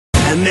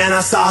And then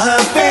I saw her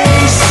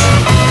face.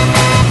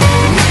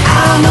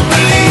 I'm a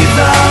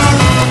believer,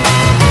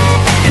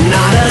 and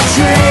not a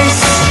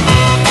trace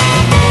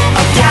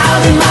of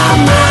doubt in my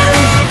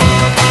mind.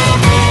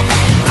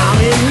 I'm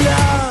in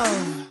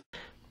love.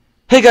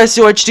 Hey guys,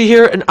 COHD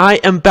here, and I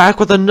am back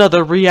with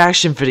another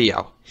reaction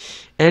video.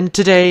 And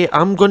today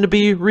I'm going to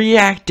be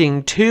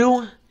reacting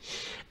to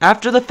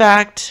After the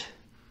Fact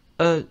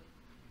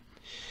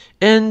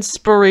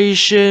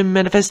Inspiration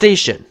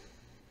Manifestation.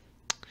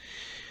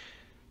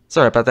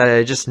 Sorry about that,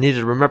 I just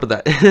needed to remember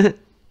that.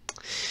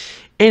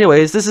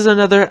 Anyways, this is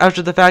another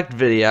After the Fact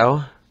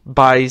video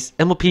by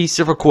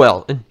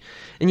MLP-Silver-Quill.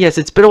 And yes,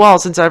 it's been a while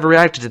since I've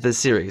reacted to this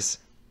series.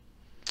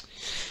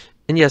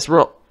 And yes, we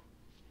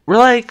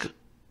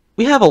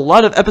have a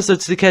lot of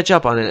episodes to catch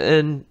up on it,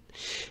 and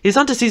he's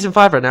on to season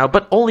 5 right now,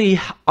 but only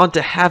on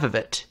to half of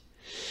it.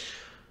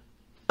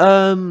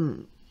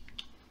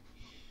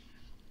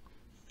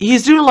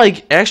 He's doing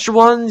like extra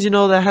ones, you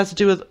know, that has to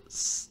do with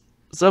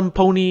some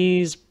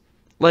ponies,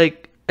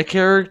 like a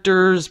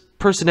character's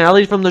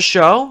personality from the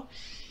show.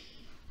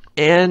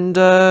 And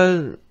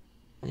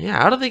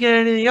yeah, I don't think I get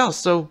anything else.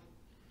 So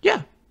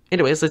yeah.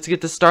 Anyways, let's get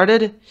this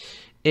started.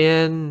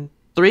 In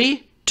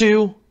 3,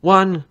 2,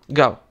 1,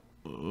 go.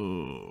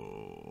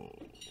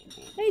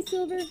 Hey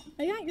Silver,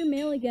 I got your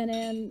mail again,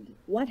 and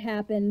what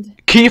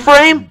happened?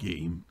 Keyframe?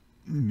 Game,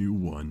 new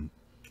one.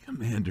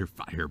 Commander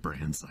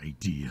Firebrand's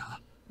idea.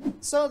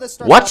 So this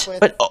starts What? off with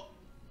But, oh.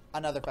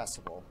 another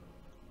festival.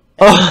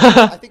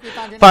 Oh. I think we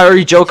found your Fiery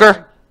name.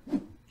 Joker?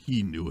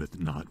 He kneweth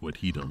not what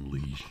he'd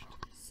unleashed.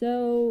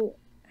 So,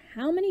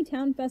 how many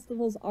town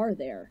festivals are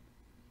there?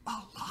 A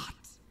lot.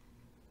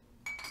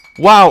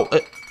 Wow.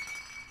 Okay.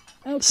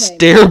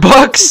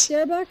 Starbucks?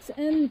 Starbucks,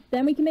 and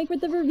then we can make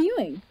with the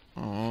reviewing.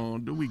 Oh,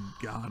 do we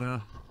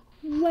gotta?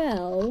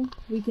 Well,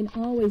 we can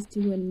always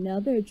do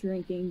another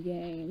drinking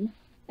game.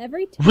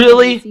 Every time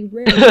Really? you see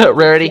Rarity,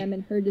 Rarity. gem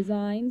in her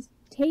designs,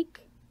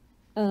 take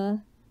a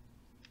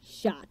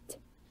shot.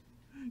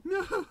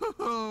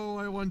 No,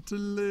 I want to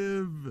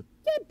live.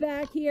 Get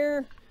back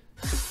here.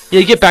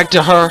 Yeah, get back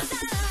to her.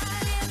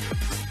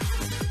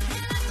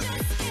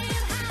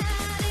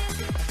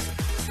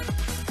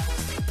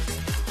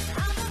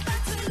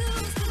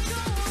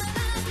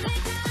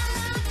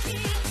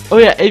 Oh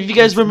yeah, if you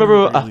guys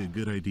remember, Really a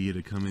good idea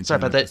to come sorry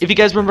about that. If you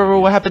guys remember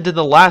what happened in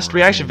the last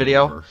reaction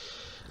video,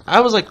 I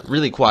was like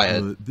really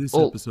quiet,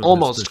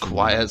 almost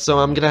quiet. So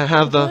I'm gonna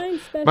have the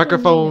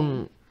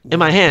microphone in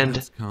my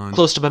hand,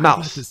 close to my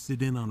mouth.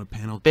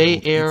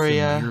 Bay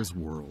Area,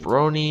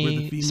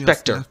 Brony,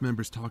 Spectre. Staff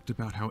members talked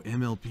about how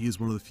MLP is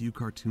one of the few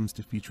cartoons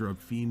to feature a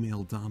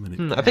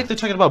female-dominant. I think they're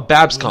talking about When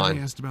I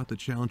BabsCon. asked about the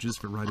challenges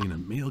for writing a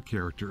male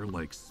character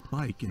like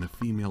Spike in a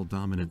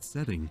female-dominant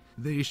setting,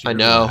 they shared I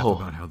know. a laugh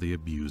about how they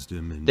abused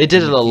him. And They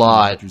did it a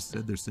lot. managers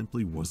said there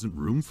simply wasn't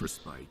room for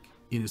Spike.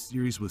 In a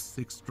series with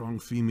 6 strong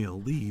female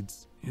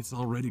leads, it's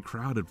already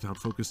crowded without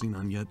focusing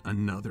on yet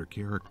another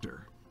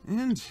character.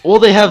 And Well,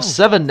 they have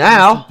 7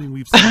 now.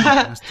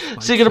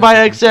 Say goodbye,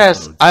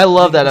 XS. I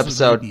love that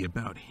episode.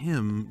 About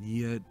him,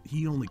 yet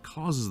he only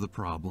causes the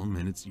problem,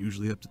 and it's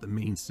usually up to the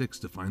main 6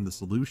 to find the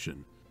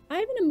solution. I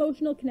have an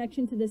emotional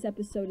connection to this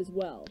episode as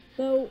well.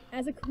 Though,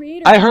 as a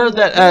creator, I heard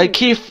that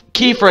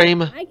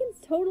Keyframe I can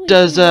totally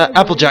does see how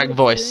Applejack Rarity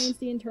voice. experienced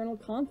the internal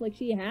conflict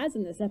she has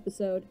in this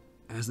episode.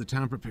 As the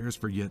town prepares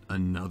for yet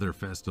another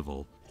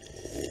festival,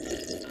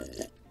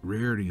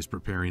 Rarity is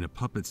preparing a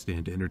puppet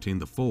stand to entertain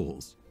the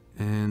foals.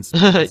 And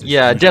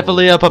Yeah,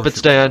 definitely a puppet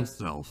stand.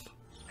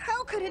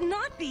 How could it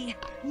not be?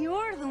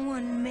 You're the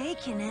one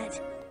making it.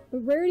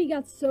 But Rarity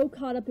got so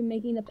caught up in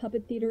making the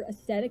puppet theater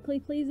aesthetically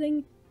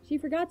pleasing, she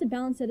forgot to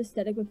balance that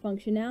aesthetic with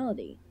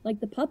functionality. Like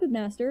the Puppet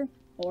Master,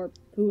 or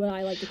who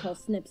I like to call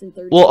Snips in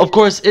third Well, of grade.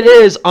 course, it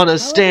is on a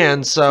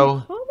stand,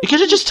 so you could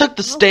have just took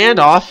the stand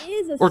off,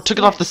 or took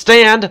it off the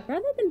stand.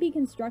 Rather than be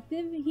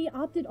constructive, he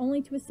opted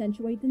only to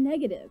accentuate the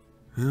negative.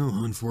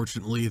 Well,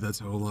 unfortunately, that's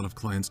how a lot of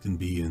clients can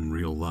be in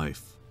real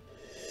life.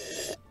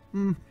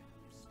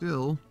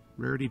 Still,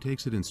 Rarity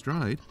takes it in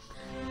stride.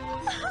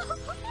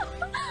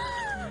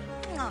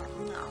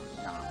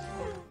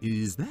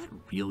 Is that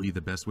really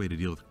the best way to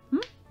deal with...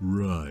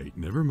 Right,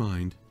 never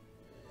mind.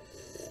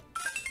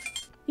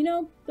 You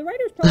know, the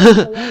writers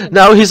probably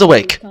Now he's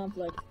awake.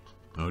 Conflict.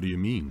 How do you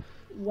mean?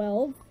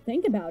 Well,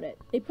 think about it.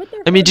 They put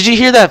their I mean, did you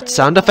hear that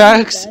sound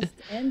effects?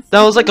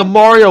 That was like a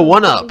Mario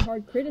 1-up.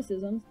 Hard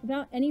criticisms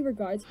without any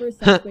regards for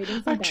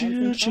accentuating some A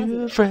balancing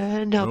true positive.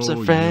 friend helps Oh, a you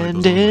know, friend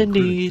those are my in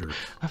need. critics.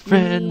 A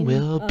friend Me,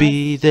 will us.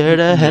 be there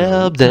to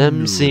help them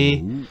No,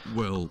 see.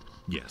 Well,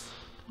 yes.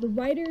 The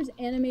writers,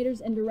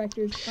 animators, and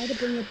directors try to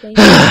bring what they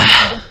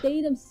what they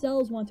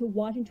themselves want to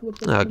watch into a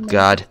Oh,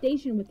 God.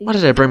 with Why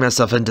did I bring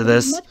myself into as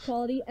this? much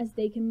quality as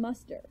they can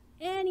muster.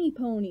 Any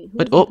pony who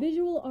But- is oh. a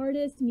visual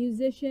artist,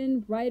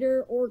 musician,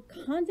 writer, or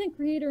content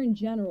creator in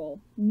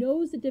general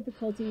knows the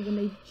difficulty when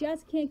they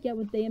just can't get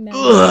what they imagine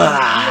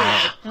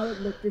how it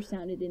looked or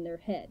sounded in their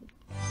head.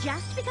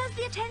 Just because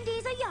the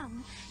attendees are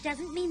young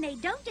doesn't mean they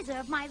don't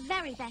deserve my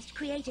very best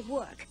creative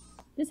work.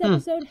 This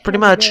episode pretty has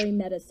much. a very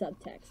meta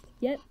subtext,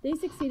 yet they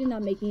succeed in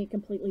not making it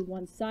completely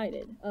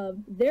one-sided, of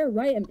they're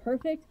right and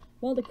perfect,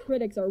 while the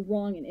critics are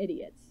wrong and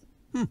idiots.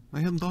 I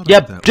hadn't thought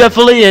Yep, of it that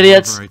definitely way.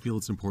 idiots. However, I feel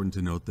it's important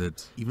to note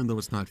that even though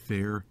it's not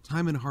fair,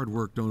 time and hard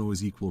work don't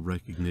always equal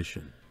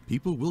recognition.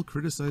 People will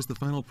criticize the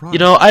final product.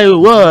 You know, I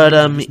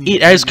would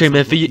eat ice cream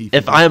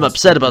if I am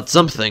upset about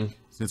something.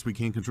 Since we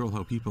can't control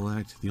how people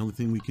act, the only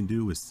thing we can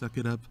do is suck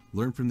it up,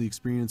 learn from the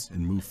experience,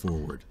 and move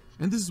forward.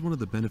 And this is one of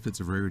the benefits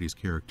of Rarity's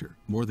character.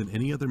 More than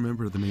any other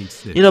member of the main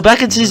six. You know,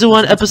 back in season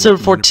 1, episode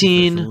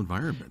 14,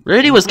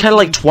 Rarity was kind of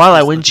like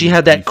Twilight when she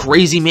had that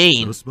crazy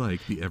mane.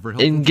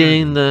 And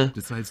getting the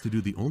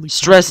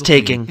stress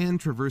taking. And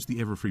traverse the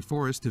Everfree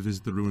Forest to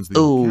visit the ruins of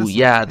the Oh, castle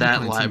yeah, and that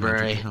find some magic to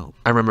library. help.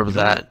 I remember You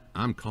know that. what?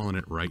 I'm calling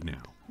it right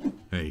now.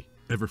 Hey,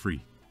 Everfree.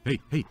 Hey,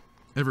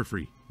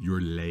 Everfree. You're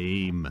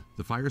lame.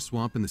 The Fire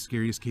Swamp and the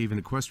scariest cave in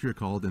Equestria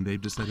called, and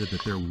they've decided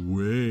that they're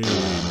way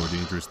more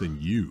dangerous than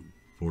you.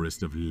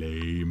 Forest of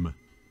Lame.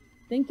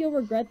 Think you'll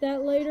regret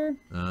that later?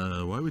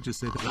 Why would you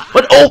say that?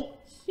 But oh,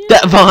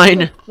 that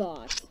vine.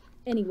 Thought.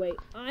 Anyway,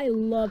 I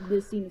love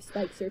this scene of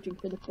Spike searching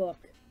for the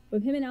book.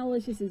 With him and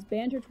Aloysius'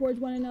 banter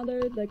towards one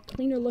another, the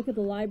cleaner look at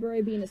the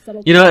library being a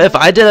subtle... You know, if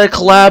I did a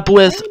collab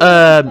with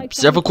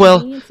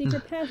Silver-Quill,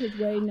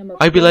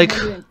 I'd be like,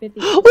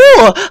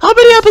 oh, how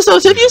many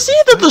episodes have you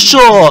seen of the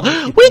show?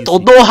 We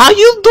don't know how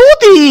you do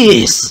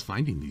this.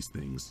 Finding these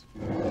things.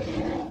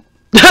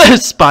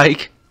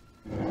 Spike.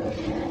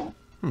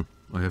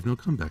 I have no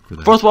comeback for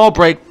that. Fourth wall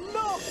break.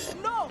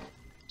 No!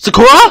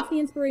 Sakura? The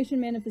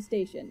inspiration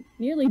manifestation,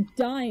 nearly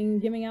dying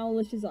and giving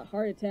Aloysius a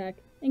heart attack,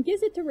 and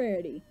gives it to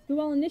Rarity, who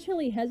while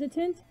initially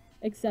hesitant,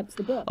 accepts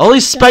the book. At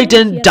least Spike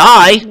didn't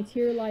die.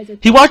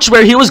 He watched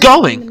where he was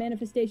going. The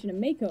manifestation of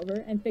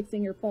makeover and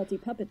fixing your faulty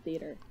puppet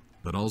theater.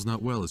 But all's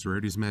not well, as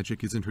Rarity's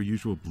magic isn't her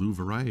usual blue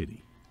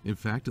variety. In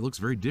fact, it looks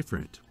very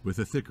different, with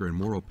a thicker and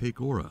more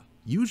opaque aura.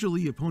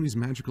 Usually, a pony's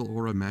magical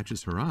aura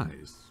matches her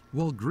eyes,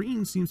 while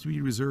green seems to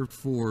be reserved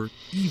for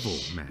evil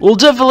magic. Well,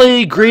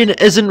 definitely green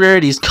isn't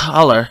Rarity's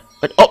color.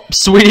 But oh,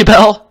 Sweetie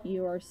Belle.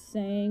 You are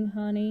saying,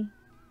 honey?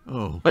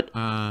 Oh, what?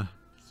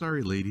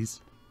 Sorry,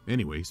 ladies.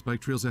 Anyway,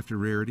 Spike trails after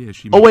Rarity as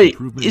she Oh makes wait,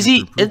 improvement is after he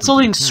improvement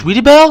insulting to the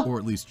Sweetie town. Belle? Or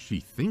at least she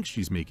thinks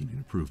she's making an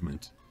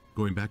improvement.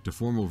 Going back to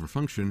form over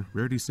function,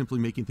 Rarity's simply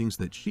making things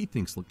that she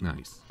thinks look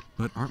nice,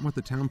 but aren't what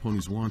the town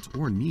ponies want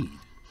or need.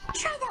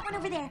 Try that one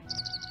over there.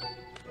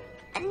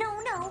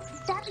 No,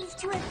 that leads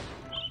to a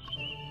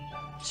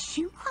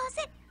shoe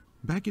closet.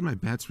 Back in my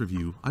Bats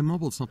review, I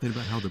mumbled something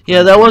about how the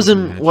Yeah, that ponies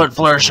wasn't magic what to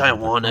solve Fluttershy their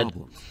wanted.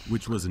 problems,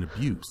 which was an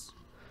abuse.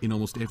 In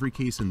almost every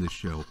case in this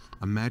show,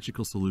 a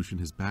magical solution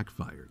has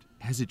backfired,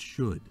 as it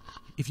should.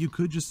 If you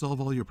could just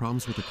solve all your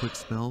problems with a quick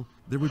spell,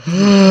 there would be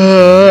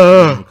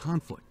no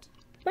conflict.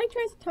 Spike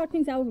tries to talk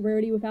things out with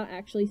Rarity without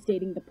actually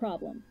stating the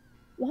problem.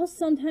 While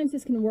sometimes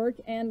this can work,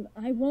 and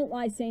I won't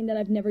lie saying that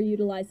I've never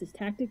utilized this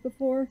tactic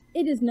before,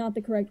 it is not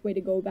the correct way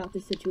to go about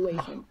this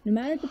situation, no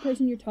matter if the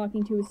person you're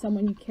talking to is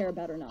someone you care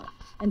about or not.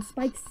 And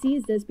Spike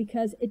sees this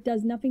because it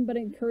does nothing but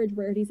encourage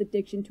Rarity's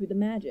addiction to the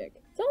magic.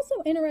 It's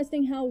also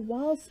interesting how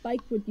while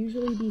Spike would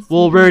usually be...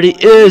 Well, Rarity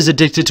is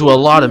addicted to a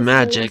lot of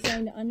magic.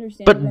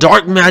 But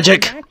dark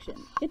magic!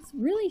 It's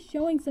really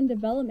showing some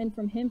development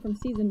from him from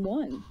season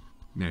 1.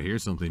 Now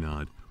here's something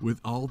odd. With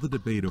all the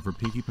debate over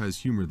Pinkie Pie's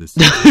humor this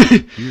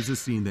season, here's a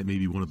scene that may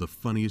be one of the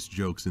funniest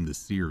jokes in the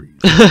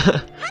series.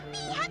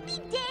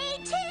 Happy day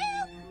too.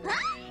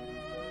 Huh?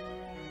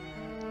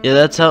 Yeah,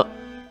 that's how...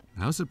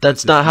 Surprised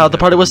That's this not how scene the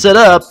party was happened.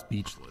 set up.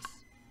 Speechless.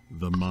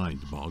 The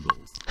mind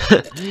boggles.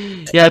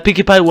 Yeah,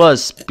 Pinkie Pie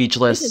was It just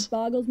speechless.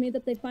 boggles me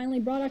that they finally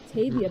brought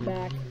Octavia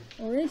back.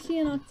 Or is she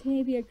an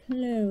Octavia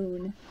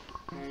clone?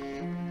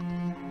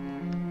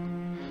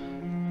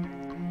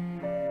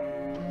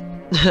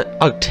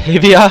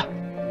 Octavia?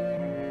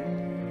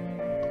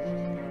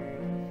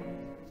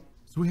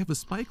 So we have a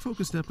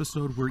Spike-focused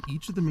episode where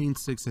each of the main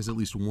six has at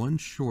least one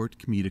short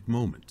comedic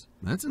moment.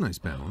 That's a nice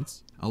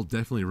balance. I'll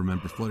definitely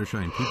remember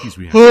Fluttershy and Pinkie's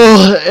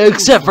reaction.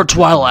 Except for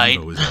Twilight.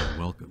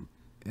 Welcome.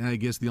 I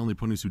guess the only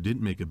ponies who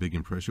didn't make a big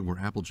impression were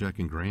Applejack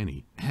and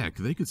Granny. Heck,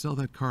 they could sell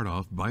that card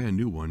off, buy a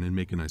new one, and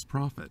make a nice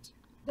profit.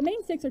 The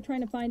main six are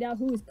trying to find out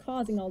who is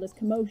causing all this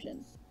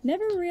commotion,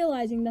 never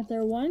realizing that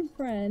their one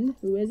friend,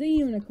 who is a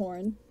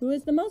unicorn, who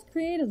is the most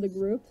creative of the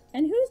group,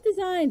 and whose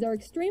designs are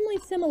extremely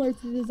similar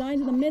to the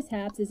designs of the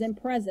mishaps, isn't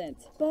present.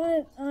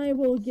 But I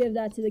will give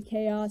that to the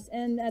chaos,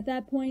 and at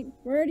that point,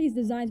 Rarity's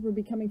designs were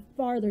becoming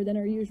farther than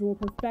her usual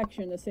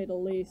perfection, to say the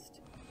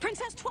least.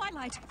 Princess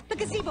Twilight, the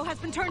gazebo has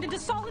been turned into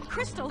solid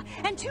crystal,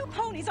 and 2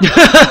 ponies are...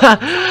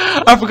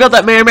 I forgot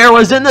that Mare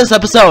was in this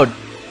episode.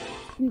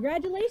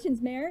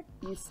 Congratulations, Mare.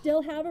 You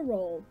still have a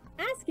role.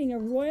 Asking a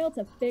royal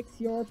to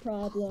fix your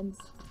problems.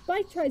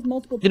 Spike tries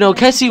multiple times. You know,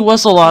 Cassie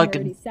Wesslock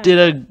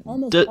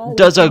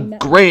does a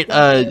great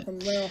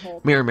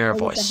Mirror With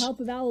voice. the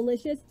help of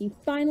Aloysius, he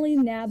finally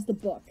nabs the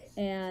book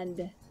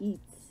and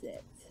eats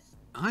it.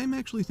 I'm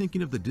actually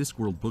thinking of the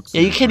Discworld books.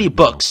 Yeah, you can't eat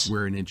books.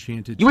 Where an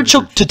enchanted You would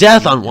treasure choke to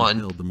death on chest one.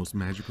 held the most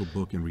magical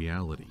book in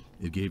reality.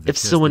 It gave the If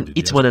chest someone indigestion.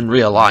 eats one in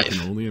real I life.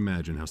 can only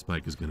imagine how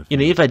Spike is gonna feel.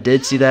 You know, if I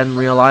did see that in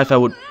real life, I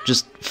would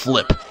just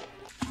flip.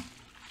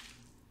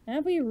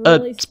 Have we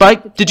really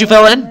Spike, stuck the did you toy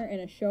fill in? hammer in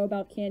a show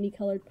about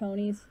candy-colored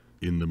ponies?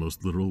 In the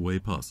most literal way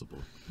possible.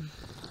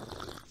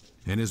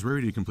 And as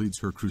Rarity completes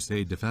her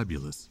crusade to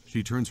Fabulous,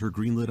 she turns her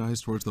green-lit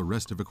eyes towards the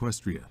rest of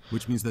Equestria,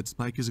 which means that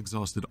Spike has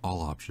exhausted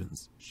all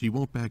options. She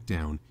won't back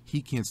down,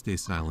 he can't stay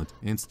silent,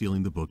 and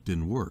stealing the book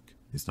didn't work.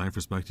 It's time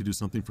for Spike to do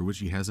something for which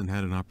he hasn't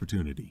had an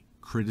opportunity.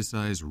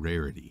 Criticize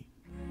Rarity.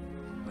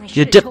 I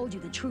should have told you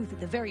the truth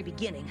at the very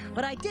beginning,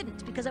 but I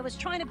didn't because I was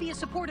trying to be a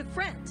supportive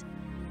friend.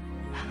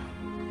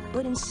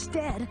 But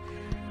instead,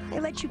 I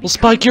let you Well,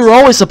 Spike, you're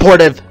always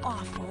supportive.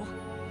 Awful.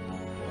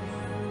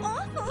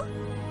 Awful?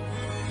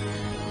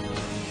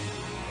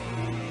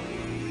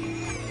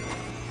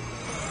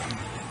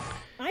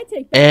 I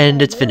take back And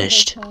that it's horrible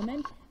finished.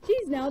 comment.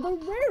 She's now the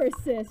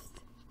rarest.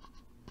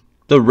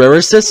 The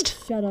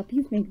rarest? Shut up,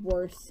 you've made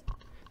worse.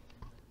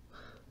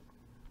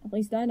 At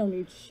least I don't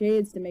need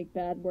shades to make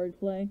bad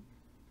wordplay.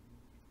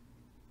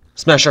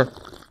 Smasher.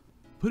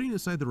 Putting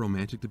aside the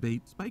romantic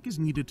debate, Spike is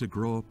needed to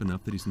grow up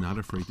enough that he's not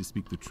afraid to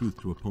speak the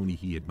truth to a pony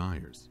he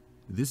admires.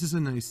 This is a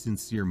nice,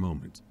 sincere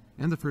moment,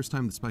 and the first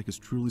time that Spike has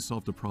truly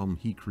solved a problem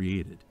he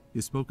created.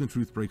 His spoken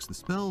truth breaks the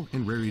spell,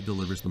 and Rarity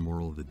delivers the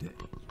moral of the day.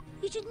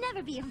 You should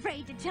never be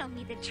afraid to tell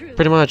me the truth.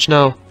 Pretty much,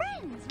 no. We're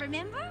friends,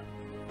 remember?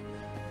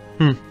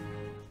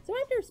 So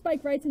after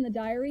Spike writes in the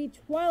diary,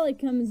 Twilight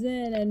comes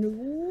in and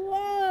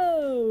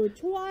whoa,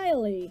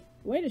 Twilight!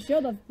 Way to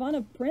show the fun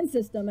of Prince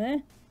system, eh?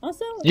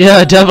 Also,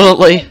 Yeah,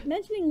 definitely.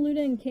 mentioning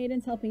Luna and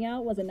Cadence helping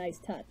out was a nice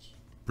touch.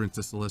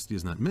 Princess Celestia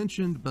is not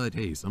mentioned, but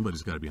hey,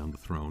 somebody's got to be on the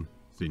throne.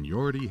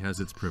 Seniority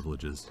has its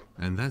privileges,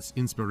 and that's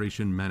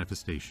Inspiration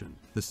Manifestation,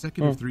 the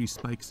second of 3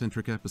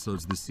 Spike-centric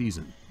episodes this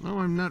season. Oh,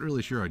 I'm not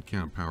really sure I'd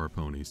count Power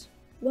Ponies.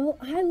 Well,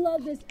 I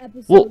love this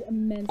episode Well,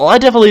 immensely. well, I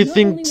definitely Not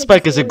think only was the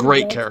Spike is a story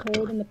great well character.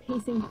 told and the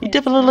pacing He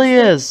definitely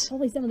fantastic, is.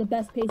 Probably some of the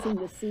best pacing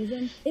this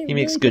season. It He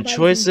makes really good provides some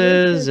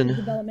choices character and-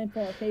 development for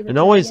our favorite and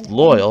always dragon and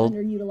loyal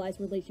underutilized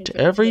relationship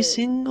to every too.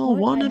 single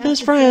But one I of have his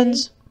to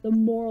friends. say, the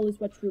moral is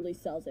what truly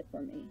sells it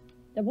for me.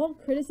 That while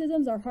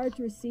criticisms are hard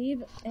to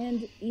receive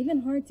and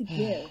even hard to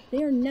give,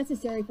 they are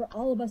necessary for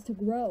all of us to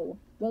grow,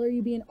 whether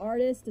you be an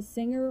artist, a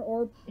singer,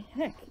 or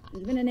heck,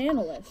 even an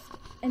analyst.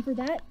 And for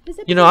that, this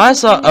episode You know, I is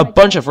saw one of a my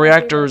bunch top of 5 favorite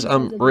reactors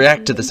episodes of the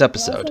react to season, this but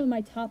episode, also in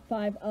my top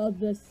 5 of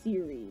the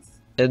series.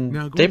 and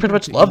Now, they going pretty back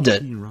much to loved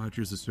it. Ian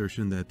Rogers'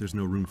 assertion that there's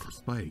no room for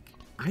Spike,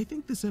 I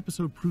think this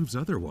episode proves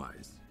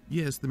otherwise.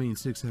 Yes, the main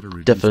 6 had a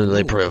reduced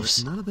Definitely role,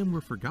 proves. but none of them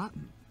were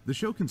forgotten. The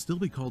show can still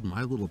be called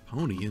My Little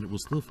Pony, and it will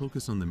still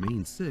focus on the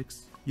main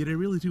 6, yet I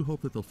really do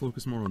hope that they'll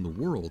focus more on the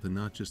world and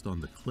not just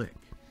on the clique.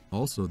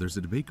 Also, there's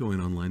a debate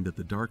going online that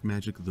the dark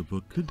magic of the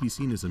book could be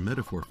seen as a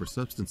metaphor for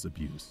substance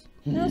abuse.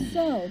 How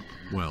so?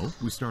 Well,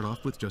 we start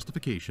off with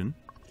justification,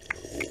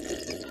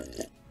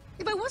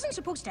 If I wasn't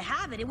supposed to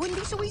have it, it wouldn't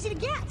be so easy to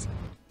get.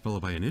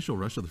 followed by initial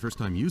rush of the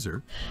first-time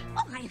user,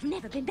 Oh, I have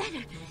never been better.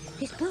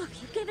 This book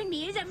you've given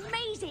me is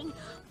amazing.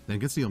 then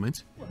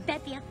concealment, Won't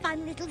that be a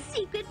fun little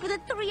secret for the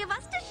 3 of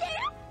us to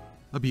share?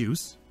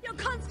 abuse, Your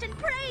constant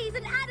praise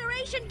and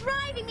adoration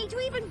driving me to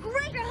even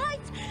greater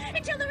heights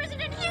until there isn't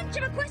an inch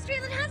of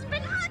Equestria that hasn't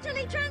been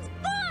utterly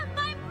transformed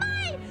by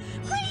my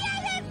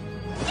creative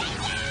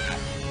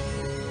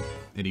genius!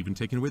 and even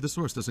taking away the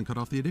source doesn't cut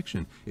off the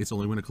addiction. It's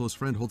only when a close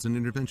friend holds an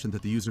intervention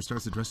that the user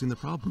starts addressing the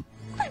problem.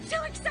 I'm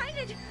so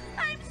excited!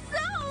 I'm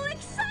so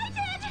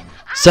excited!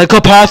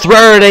 Psychopath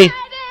Rarity.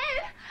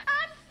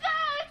 I'm so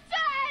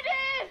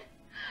excited!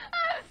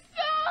 I'm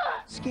so...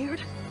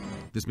 Scared?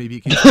 This may be a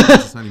case of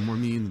assigning more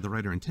meaning than the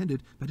writer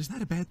intended, but is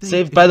that a bad thing?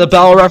 Saved If by you the want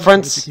Bell something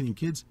reference. educating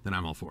kids, then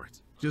I'm all for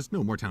it. Just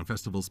no more town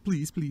festivals,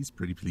 please, please,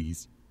 pretty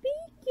please.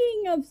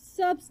 Speaking of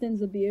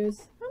substance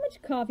abuse, how much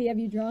coffee have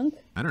you drunk?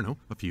 I don't know,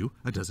 a few,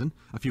 a dozen,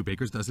 a few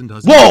baker's dozen.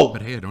 Whoa!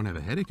 But hey, I don't have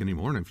a headache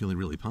anymore, and I'm feeling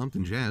really pumped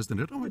and jazzed,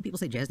 and I don't When people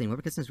say jazz anymore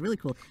because it's really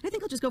cool. I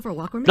think I'll just go for a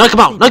walk or Knock him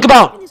out! Knock him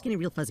out! It's getting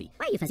real fuzzy.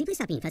 Why are you fuzzy? Please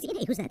stop being fuzzy.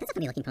 Hey, who's that? That's a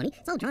funny looking pony.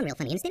 It's all drawn real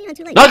funny and standing on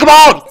 2 legs. Knock him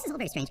out! This is all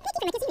very strange.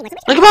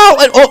 Knock him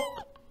out! And, oh!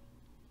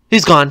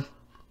 He's gone.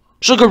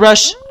 Sugar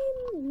Rush.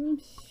 I'm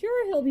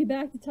sure he'll be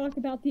back to talk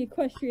about the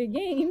Equestria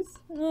Games.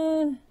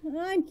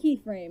 I'm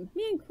Keyframe.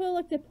 Me and Quill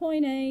looked at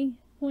point A,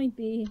 point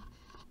B,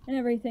 and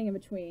everything in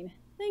between.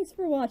 Thanks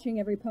for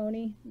watching, every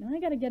pony. Now I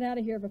gotta get out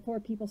of here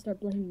before people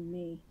start blaming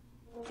me.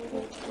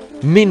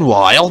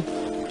 Meanwhile,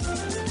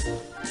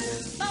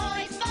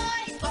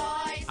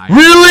 I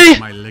Really? want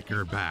my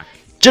liquor back.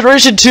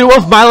 Generation 2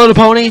 of My Little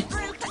Pony.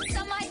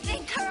 Some might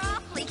think her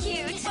awfully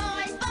cute. Boys,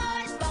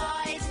 boys,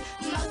 boys.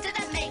 Most of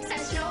them make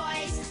such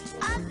noise.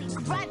 Ugly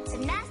grunts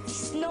and nasty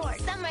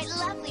snorts. Some write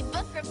lovely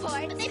book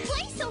reports. But they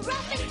play so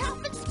rough and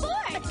tough in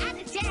sport. But at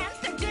a dance,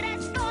 they're good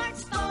at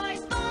sports. Boys,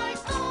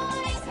 boys,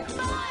 boys.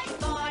 Boys,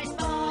 boys,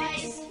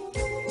 boys.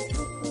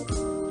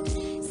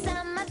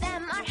 Some of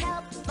them are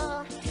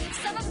helpful.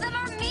 Some of them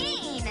are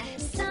mean.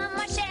 Some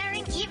are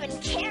sharing, even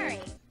caring.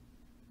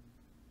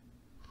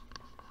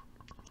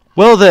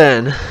 Well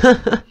then,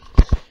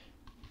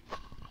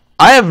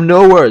 I have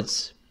no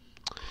words.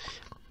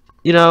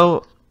 You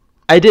know,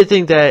 I did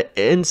think that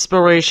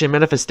Inspiration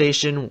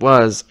Manifestation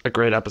was a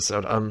great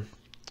episode.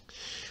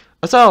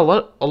 I saw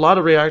a lot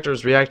of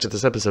reactors react to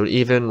this episode.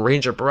 Even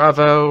Ranger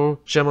Bravo,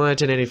 Shyamalan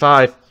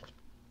 1985.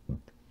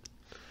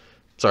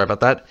 Sorry about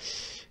that.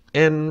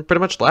 And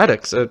pretty much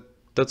Ladix.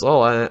 That's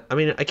all. I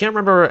mean, I can't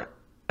remember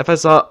if I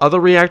saw other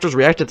reactors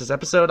react to this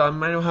episode. I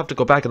might have to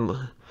go back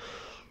and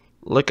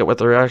look at what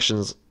the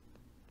reactions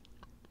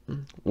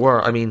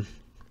were. I mean,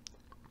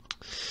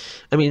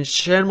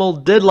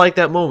 Shanmol did like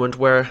that moment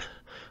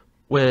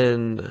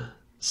when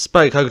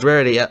Spike hugged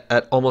Rarity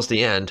at almost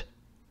the end.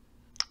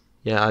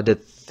 Yeah, I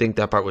did think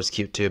that part was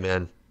cute too,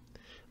 man.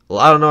 Well,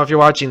 I don't know if you're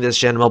watching this,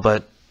 Shanmol,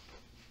 but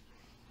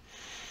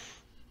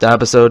that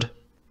episode,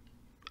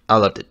 I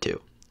loved it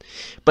too.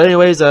 But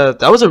anyways, that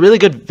was a really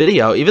good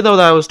video, even though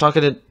that I was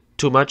talking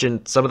too much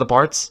in some of the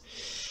parts.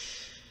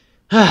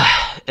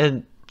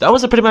 And that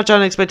was a pretty much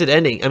unexpected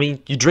ending. I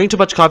mean, you drink too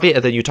much coffee,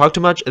 and then you talk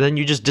too much, and then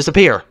you just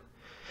disappear.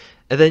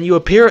 And then you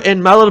appear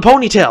in My Little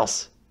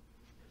Ponytails.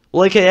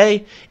 Well,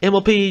 aka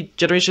MLP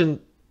Generation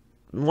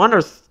 1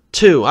 or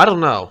 2, I don't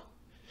know.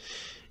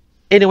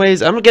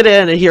 Anyways, I'm gonna get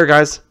it here,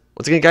 guys.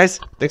 Once again, guys,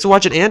 thanks for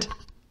watching, and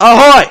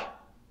ahoy!